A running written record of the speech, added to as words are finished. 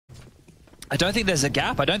I don't think there's a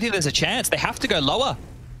gap. I don't think there's a chance. They have to go lower.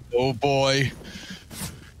 Oh boy.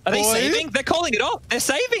 Are they saving? They're calling it off. They're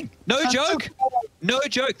saving. No joke. No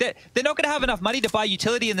joke. They're not going to have enough money to buy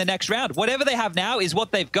utility in the next round. Whatever they have now is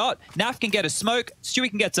what they've got. Naf can get a smoke. Stewie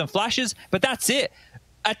can get some flashes, but that's it.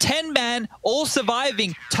 A 10-man, all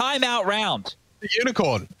surviving timeout round. The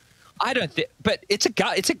unicorn. I don't think, but it's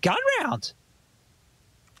a gun round.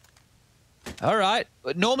 All right.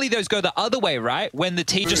 Normally those go the other way, right? When the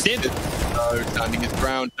team just in. No, standing his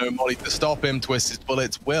ground. No molly to stop him. Twist his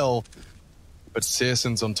bullets will. But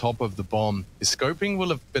Searson's on top of the bomb. His scoping will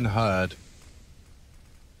have been heard.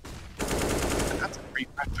 And that's a free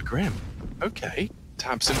frag for Grim. Okay.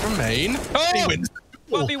 Taps him from main. Oh! He wins.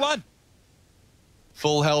 1v1.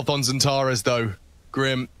 Full health on Zentaras, though.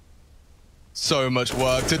 Grim. So much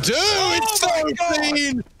work to do. It's so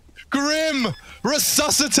clean. Grim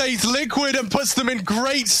resuscitates Liquid and puts them in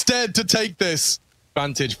great stead to take this.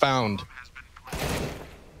 Vantage found.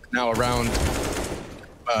 Now around.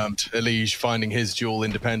 Elige finding his duel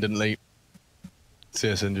independently.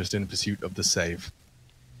 Searson just in pursuit of the save.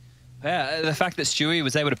 Yeah, the fact that Stewie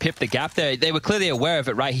was able to pip the gap there, they were clearly aware of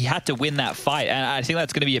it, right? He had to win that fight, and I think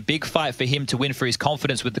that's going to be a big fight for him to win for his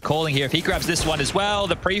confidence with the calling here. If he grabs this one as well,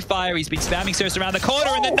 the pre-fire, he's been spamming Zeus around the corner,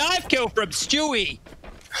 and the knife kill from Stewie.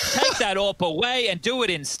 Take that AWP away and do it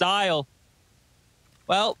in style.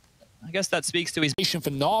 Well, I guess that speaks to his... For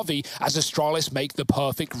Na'Vi as Astralis make the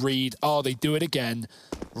perfect read. Oh, they do it again.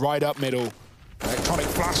 Right up middle. Electronic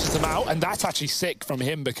flashes them out, and that's actually sick from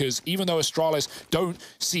him because even though Astralis don't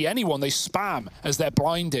see anyone, they spam as they're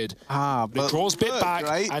blinded. But it draws Bit back,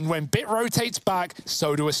 right? And when Bit rotates back,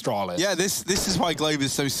 so do Astralis. Yeah, this is why Glaive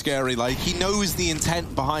is so scary. Like, he knows the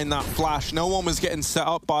intent behind that flash. No one was getting set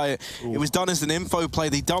up by it. Ooh. It was done as an info play.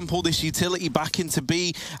 They dump all this utility back into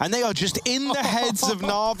B, and they are just in the heads of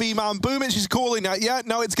Na'Vi, man. Boomich is calling out. Yeah,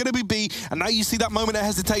 no, it's going to be B, and now you see that moment of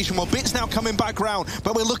hesitation. Well, Bit's now coming back round,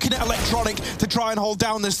 but we're looking at Electronic to try and hold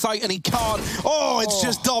down the site, and he can't. Oh, it's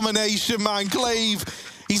just domination, man. Glaive,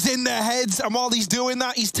 he's in their heads, and while he's doing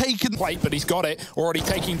that, he's taken plate, but he's got it. Already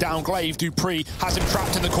taking down Glaive. Dupree has him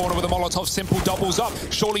trapped in the corner with a Molotov. Simple doubles up.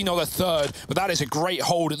 Surely not a third, but that is a great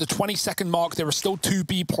hold. At the 20-second mark, there are still 2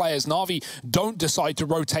 B players. Na'Vi don't decide to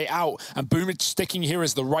rotate out, and Boomich sticking here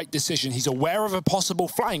is the right decision. He's aware of a possible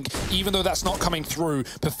flank, even though that's not coming through.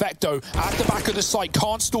 Perfecto at the back of the site.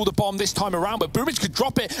 Can't stall the bomb this time around, but Boomich could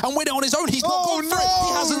drop it and win it on his own. He's not gone for it.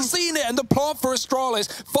 He hasn't seen it, and the plant for Astralis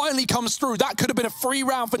finally comes through. That could have been a free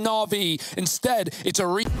round for Na'Vi. Instead, it's a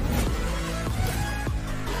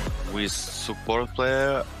With support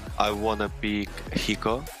player, I wanna pick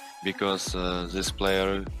Hiko because this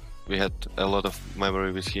player, we had a lot of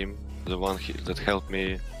memory with him. The one that helped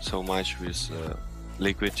me so much with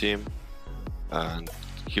Liquid team, and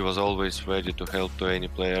he was always ready to help to any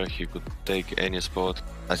player. He could take any spot.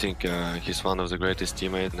 I think he's one of the greatest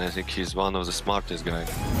teammates, and I think he's one of the smartest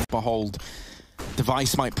guys. Behold.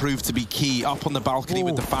 Device might prove to be key up on the balcony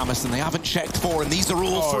with the Famas, and they haven't checked for him. These are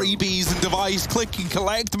all freebies, and Device click and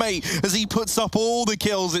collect, mate, as he puts up all the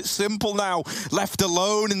kills. It's Simple now, left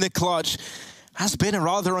alone in the clutch. Has been a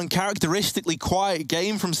rather uncharacteristically quiet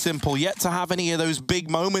game from Simple, yet to have any of those big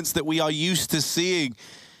moments that we are used to seeing.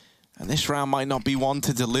 And this round might not be one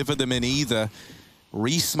to deliver them in either.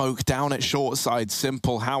 Re-smoke down at short side.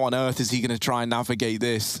 Simple, how on earth is he going to try and navigate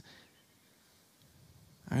this?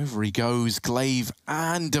 Over he goes, Glaive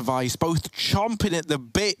and Device, both chomping at the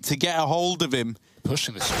bit to get a hold of him.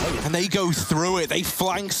 Pushing the smoke. And they go through it. They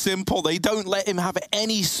flank Simple. They don't let him have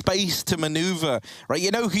any space to maneuver. Right?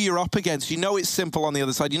 You know who you're up against. You know it's Simple on the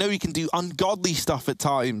other side. You know he can do ungodly stuff at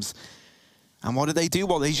times. And what do?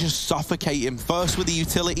 Well, they just suffocate him. First with the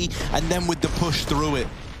utility, and then with the push through it.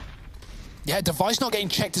 Yeah, Device not getting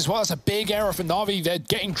checked as well. That's a big error for Na'Vi. They're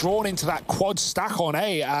getting drawn into that quad stack on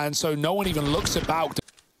A, and so no one even looks about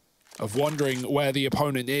of wondering where the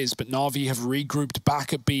opponent is, but Na'Vi have regrouped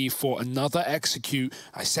back at B for another execute.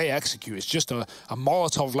 I say execute, it's just a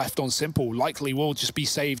Molotov left on Simple. Likely will just be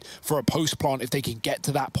saved for a post plant if they can get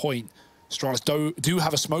to that point. Astralis do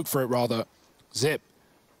have a smoke for it, rather. Zip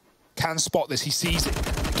can spot this, he sees it.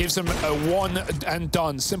 Gives him a one and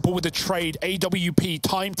done. Simple with the trade, AWP,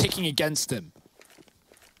 time ticking against him.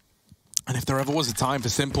 And if there ever was a time for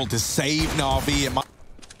Simple to save Na'Vi, it might...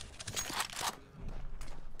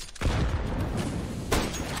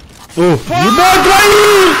 О, ебать,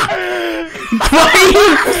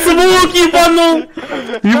 двоих смог ебанул!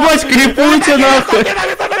 Ебать, крепуйте нахуй!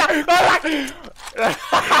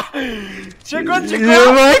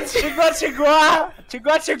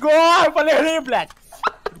 Chegou! Eu falei ali, блядь!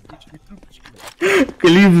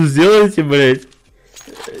 Клип сделайте, блядь!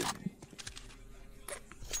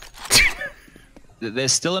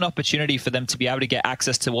 there's still an opportunity for them to be able to get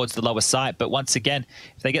access towards the lower site. But once again,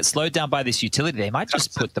 if they get slowed down by this utility, they might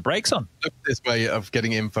just put the brakes on. Look at this way of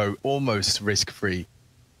getting info almost risk-free.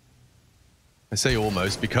 I say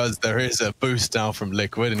almost because there is a boost now from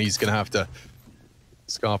Liquid, and he's going to have to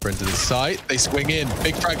scarper into the site. They swing in.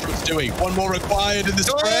 Big frag from Stewie. One more required in the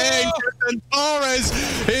spray. And Torres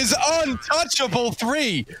is untouchable.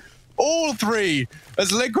 All three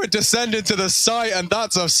as Liquid descend into the site, and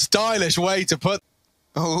that's a stylish way to put.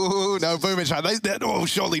 Oh, no, Boomich. Oh,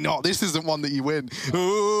 surely not. This isn't one that you win.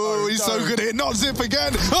 Oh, he's so good at it. Not Zip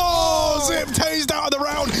again. Oh, Zip tased out of the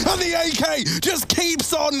round, and the AK just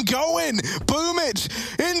keeps on going. Boomich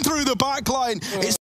in through the back line. It's